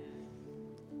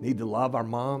 Need to love our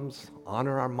moms,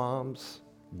 honor our moms,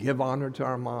 give honor to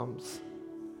our moms,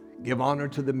 give honor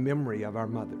to the memory of our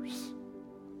mothers.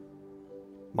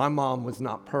 My mom was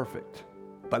not perfect,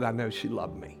 but I know she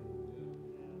loved me.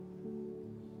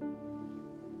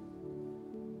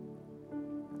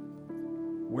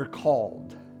 We're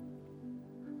called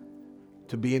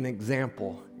to be an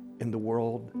example in the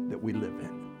world that we live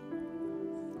in.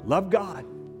 Love God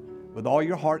with all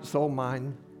your heart, soul,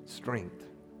 mind, strength.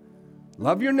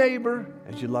 Love your neighbor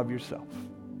as you love yourself.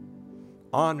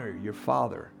 Honor your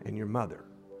father and your mother,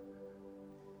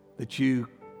 that you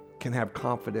can have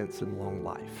confidence in long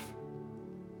life.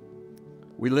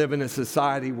 We live in a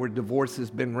society where divorce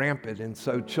has been rampant, and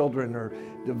so children are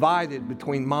divided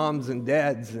between moms and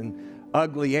dads, and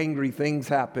ugly, angry things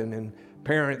happen, and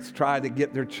parents try to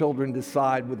get their children to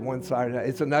side with one side.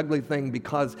 It's an ugly thing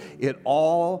because it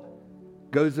all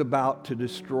goes about to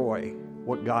destroy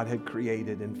what God had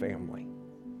created in family.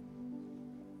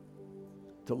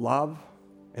 To love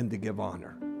and to give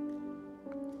honor.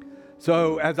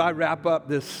 So as I wrap up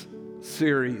this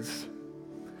series,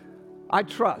 I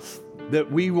trust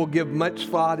that we will give much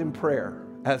thought and prayer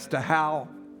as to how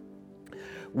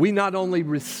we not only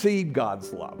receive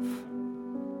God's love,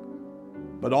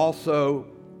 but also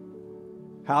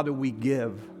how do we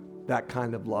give that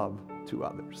kind of love to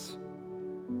others?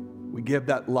 We give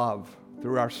that love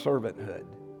through our servanthood,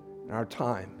 and our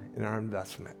time, and our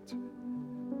investment.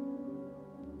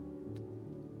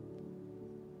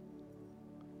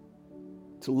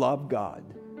 To love God,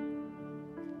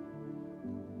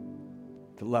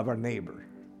 to love our neighbor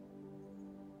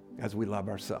as we love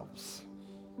ourselves.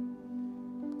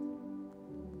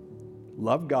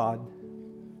 Love God,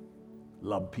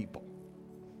 love people.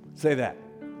 Say that.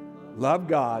 Love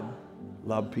God,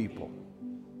 love people.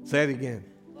 Say it again.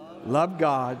 Love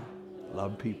God,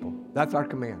 love people. That's our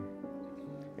command.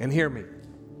 And hear me.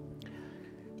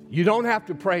 You don't have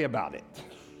to pray about it.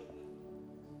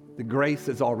 The grace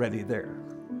is already there.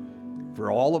 For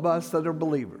all of us that are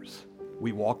believers,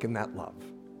 we walk in that love.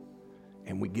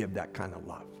 And we give that kind of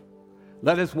love.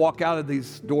 Let us walk out of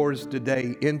these doors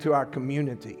today into our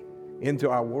community, into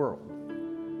our world.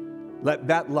 Let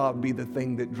that love be the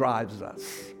thing that drives us,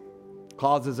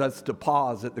 causes us to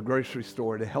pause at the grocery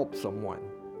store to help someone,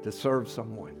 to serve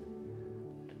someone,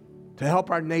 to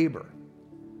help our neighbor.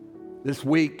 This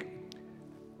week,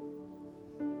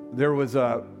 there was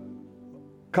a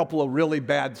couple of really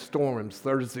bad storms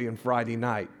Thursday and Friday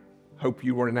night. Hope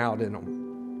you weren't out in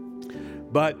them.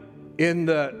 But in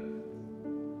the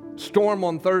storm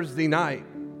on Thursday night,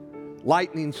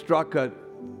 lightning struck a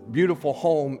beautiful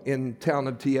home in town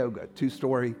of Tioga,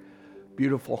 2-story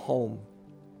beautiful home.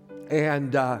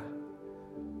 And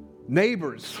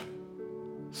neighbors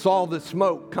saw the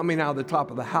smoke coming out of the top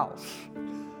of the house.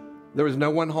 There was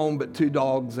no one home but 2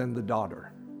 dogs and the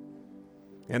daughter.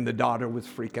 And the daughter was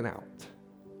freaking out.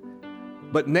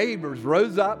 But neighbors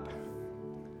rose up,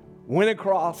 went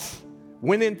across,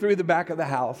 went in through the back of the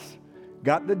house,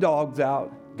 got the dogs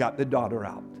out, got the daughter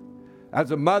out.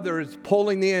 As a mother is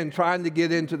pulling in, trying to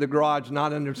get into the garage,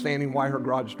 not understanding why her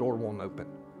garage door won't open.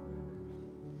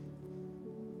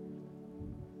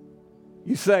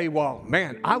 You say, well,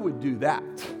 man, I would do that.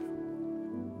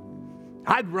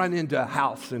 I'd run into a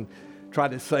house and try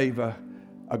to save a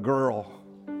girl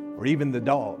or even the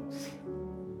dogs.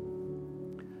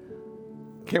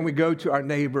 Can we go to our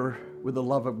neighbor with the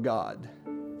love of God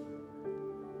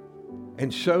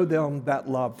and show them that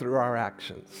love through our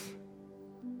actions?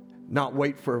 Not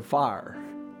wait for a fire,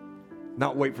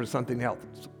 not wait for something else,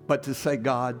 but to say,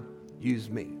 God, use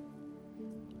me.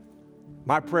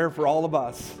 My prayer for all of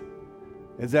us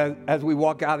is that as we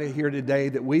walk out of here today,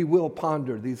 that we will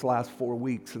ponder these last 4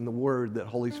 weeks in the word that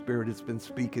Holy Spirit has been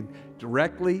speaking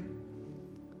directly,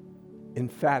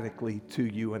 emphatically to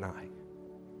you and I.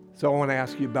 So I want to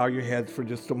ask you to bow your heads for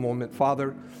just a moment.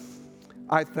 Father,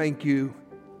 I thank you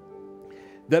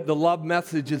that the love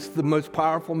message is the most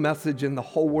powerful message in the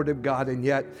whole Word of God, and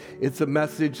yet it's a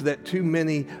message that too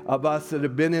many of us that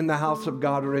have been in the house of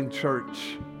God or in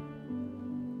church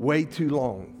way too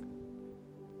long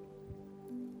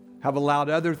have allowed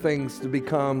other things to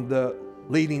become the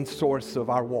leading source of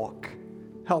our walk.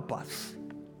 Help us.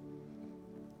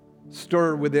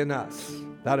 Stir within us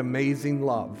that amazing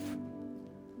love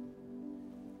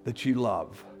that you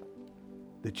love,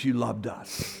 that you loved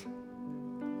us.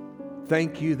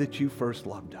 Thank you that you first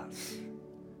loved us.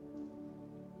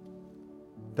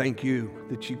 Thank you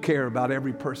that you care about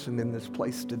every person in this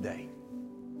place today.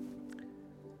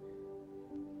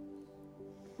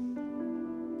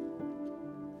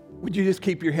 Would you just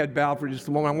keep your head bowed for just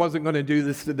a moment? I wasn't going to do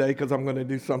this today because I'm going to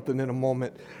do something in a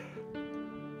moment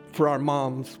for our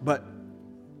moms, but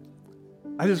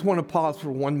I just want to pause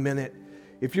for 1 minute.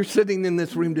 If you're sitting in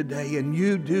this room today and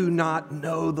you do not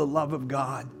know the love of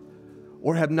God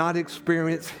or have not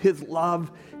experienced His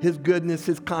love, His goodness,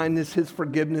 His kindness, His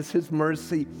forgiveness, His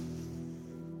mercy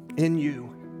in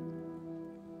you,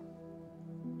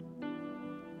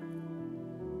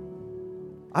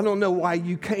 I don't know why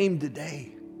you came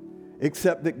today,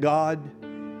 except that God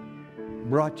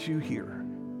brought you here.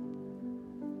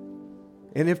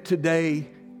 And if today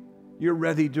you're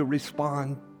ready to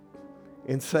respond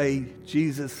and say,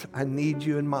 Jesus, I need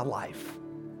you in my life.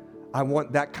 I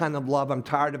want that kind of love. I'm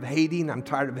tired of hating. I'm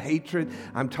tired of hatred.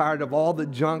 I'm tired of all the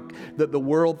junk that the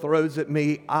world throws at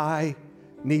me. I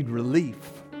need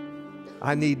relief.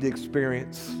 I need to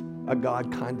experience a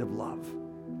God kind of love.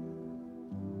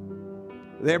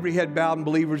 With every head bowed and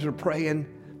believers are praying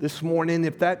this morning,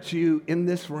 if that's you in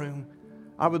this room,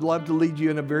 I would love to lead you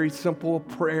in a very simple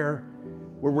prayer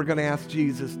where we're going to ask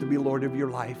Jesus to be Lord of your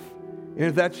life. And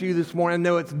if that's you this morning, I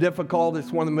know it's difficult.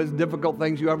 It's one of the most difficult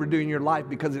things you ever do in your life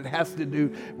because it has to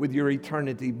do with your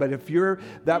eternity. But if you're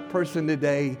that person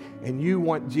today and you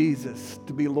want Jesus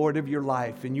to be Lord of your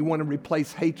life and you want to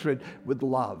replace hatred with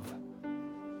love,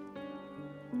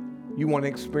 you want to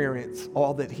experience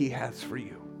all that He has for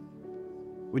you,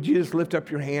 would you just lift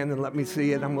up your hand and let me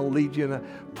see it? I'm going to lead you in a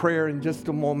prayer in just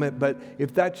a moment. But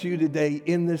if that's you today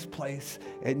in this place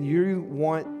and you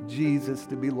want Jesus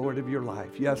to be Lord of your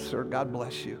life, yes, sir, God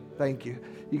bless you. Thank you.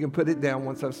 You can put it down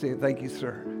once I've seen it. Thank you,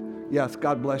 sir. Yes,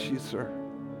 God bless you, sir.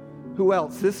 Who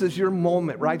else? This is your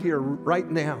moment right here,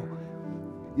 right now.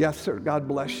 Yes, sir, God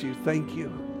bless you. Thank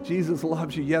you. Jesus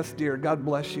loves you. Yes, dear, God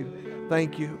bless you.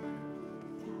 Thank you.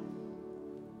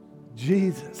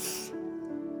 Jesus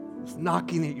is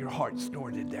knocking at your heart's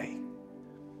door today.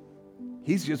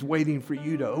 He's just waiting for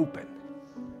you to open,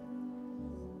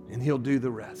 and He'll do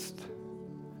the rest.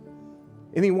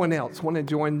 Anyone else want to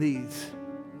join these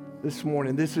this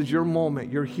morning? This is your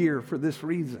moment. You're here for this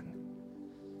reason.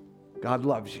 God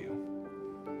loves you.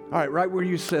 All right, right where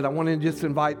you sit, I want to just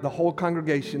invite the whole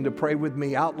congregation to pray with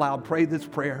me out loud. Pray this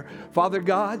prayer. Father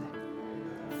God,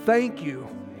 thank you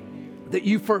that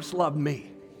you first loved me.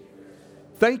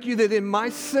 Thank you that in my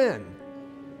sin,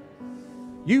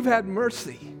 you've had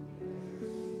mercy.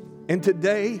 And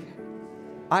today,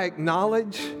 I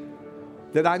acknowledge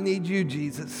that I need you,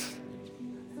 Jesus.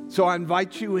 So I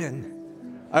invite you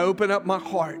in. I open up my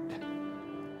heart.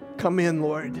 Come in,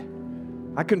 Lord.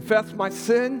 I confess my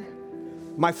sin,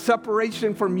 my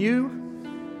separation from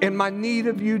you, and my need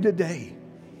of you today.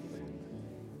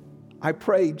 I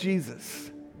pray,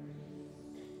 Jesus,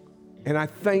 and I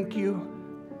thank you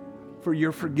for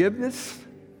your forgiveness,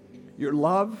 your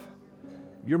love,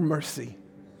 your mercy.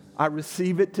 I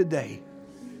receive it today.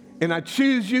 And I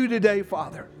choose you today,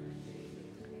 Father,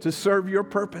 to serve your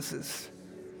purposes.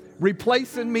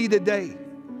 Replace in me today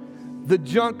the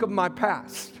junk of my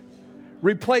past.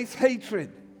 Replace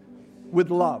hatred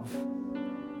with love.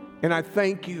 And I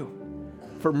thank you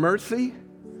for mercy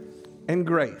and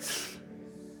grace.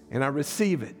 And I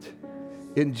receive it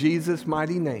in Jesus'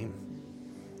 mighty name.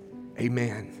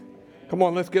 Amen. Come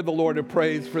on, let's give the Lord a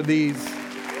praise for these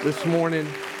this morning.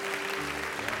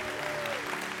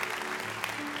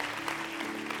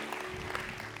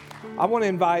 I want to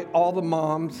invite all the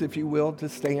moms, if you will, to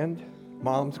stand.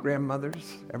 Moms,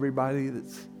 grandmothers, everybody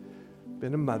that's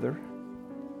been a mother.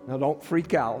 Now, don't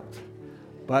freak out,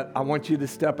 but I want you to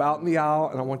step out in the aisle,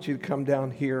 and I want you to come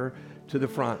down here to the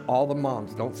front. All the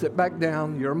moms, don't sit back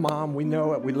down. You're a mom. We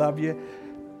know it. We love you.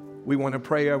 We want to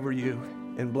pray over you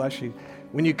and bless you.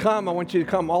 When you come, I want you to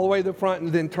come all the way to the front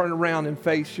and then turn around and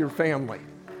face your family.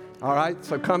 All right?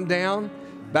 So come down,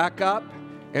 back up,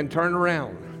 and turn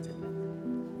around.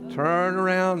 Turn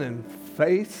around and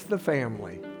face the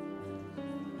family.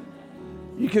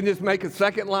 You can just make a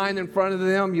second line in front of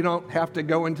them. You don't have to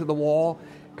go into the wall.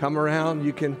 Come around.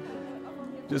 You can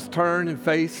just turn and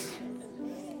face.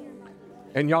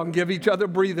 And y'all can give each other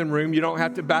breathing room. You don't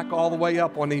have to back all the way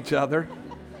up on each other.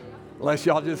 Unless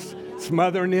y'all just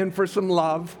smothering in for some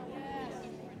love.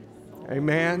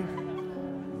 Amen.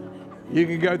 You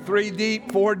can go 3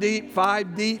 deep, 4 deep,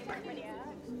 5 deep.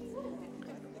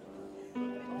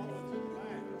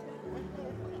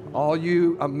 All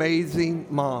you amazing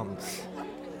moms.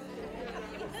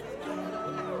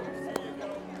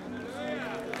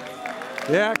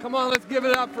 Yeah, come on, let's give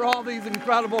it up for all these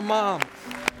incredible moms.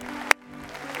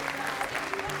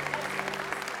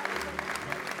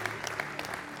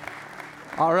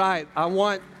 All right, I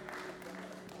want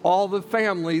all the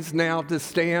families now to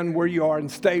stand where you are and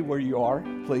stay where you are,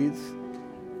 please.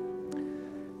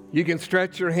 You can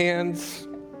stretch your hands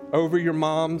over your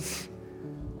moms,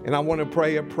 and I want to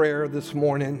pray a prayer this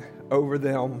morning over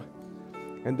them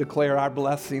and declare our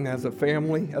blessing as a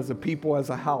family, as a people, as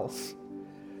a house.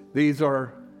 These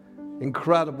are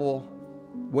incredible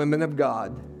women of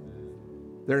God.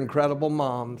 They're incredible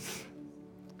moms.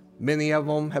 Many of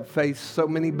them have faced so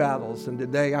many battles, and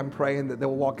today I'm praying that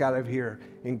they'll walk out of here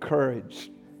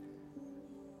encouraged,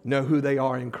 know who they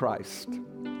are in Christ.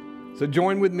 So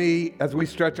join with me as we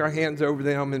stretch our hands over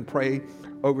them and pray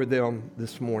over them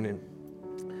this morning.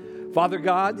 Father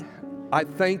God, I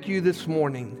thank you this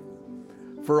morning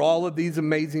for all of these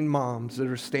amazing moms that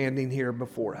are standing here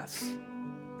before us.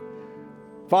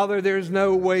 Father, there's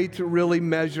no way to really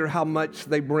measure how much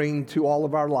they bring to all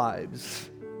of our lives.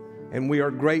 And we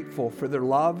are grateful for their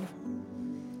love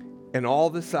and all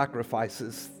the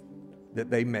sacrifices that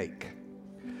they make.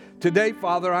 Today,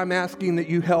 Father, I'm asking that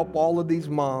you help all of these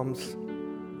moms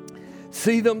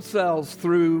see themselves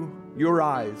through your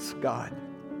eyes, God,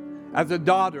 as a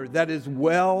daughter that is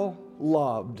well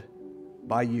loved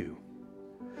by you.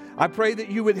 I pray that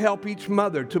you would help each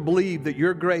mother to believe that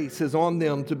your grace is on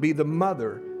them to be the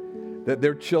mother that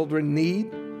their children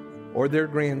need or their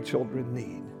grandchildren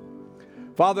need.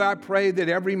 Father, I pray that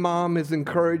every mom is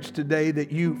encouraged today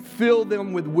that you fill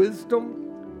them with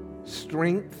wisdom,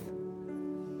 strength,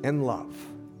 and love.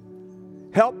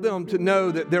 Help them to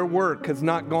know that their work has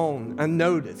not gone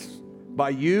unnoticed by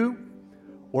you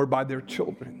or by their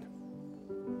children.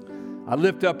 I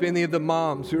lift up any of the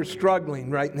moms who are struggling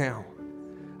right now.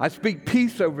 I speak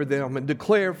peace over them and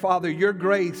declare, Father, your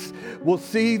grace will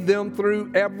see them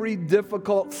through every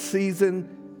difficult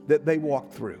season that they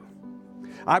walk through.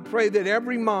 I pray that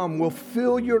every mom will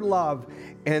feel your love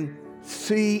and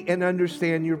see and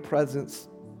understand your presence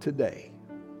today.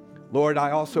 Lord,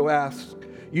 I also ask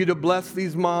you to bless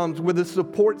these moms with a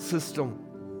support system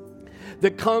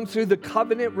that comes through the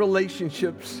covenant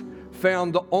relationships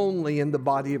found only in the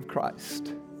body of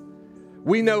Christ.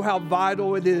 We know how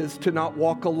vital it is to not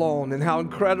walk alone and how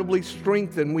incredibly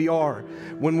strengthened we are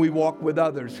when we walk with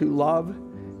others who love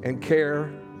and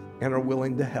care and are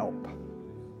willing to help.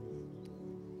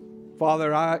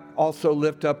 Father, I also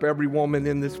lift up every woman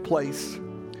in this place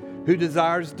who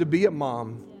desires to be a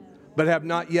mom but have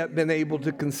not yet been able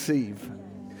to conceive.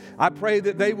 I pray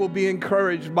that they will be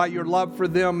encouraged by your love for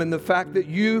them and the fact that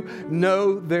you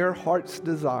know their heart's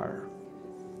desire.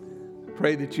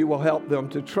 Pray that you will help them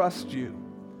to trust you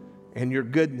and your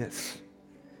goodness,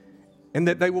 and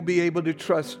that they will be able to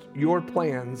trust your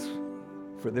plans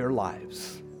for their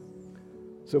lives.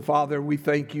 So, Father, we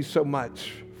thank you so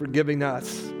much for giving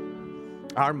us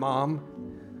our mom,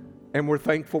 and we're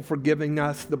thankful for giving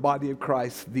us, the body of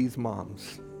Christ, these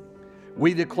moms.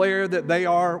 We declare that they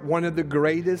are one of the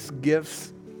greatest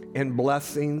gifts and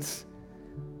blessings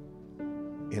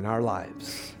in our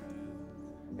lives.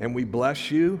 And we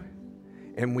bless you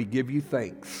and we give you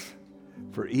thanks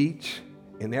for each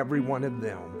and every one of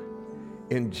them.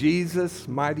 In Jesus'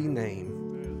 mighty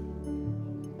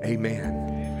name,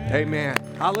 amen. Amen.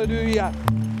 Hallelujah.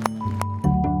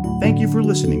 Thank you for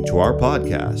listening to our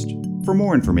podcast. For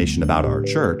more information about our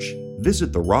church,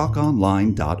 visit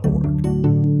therockonline.org.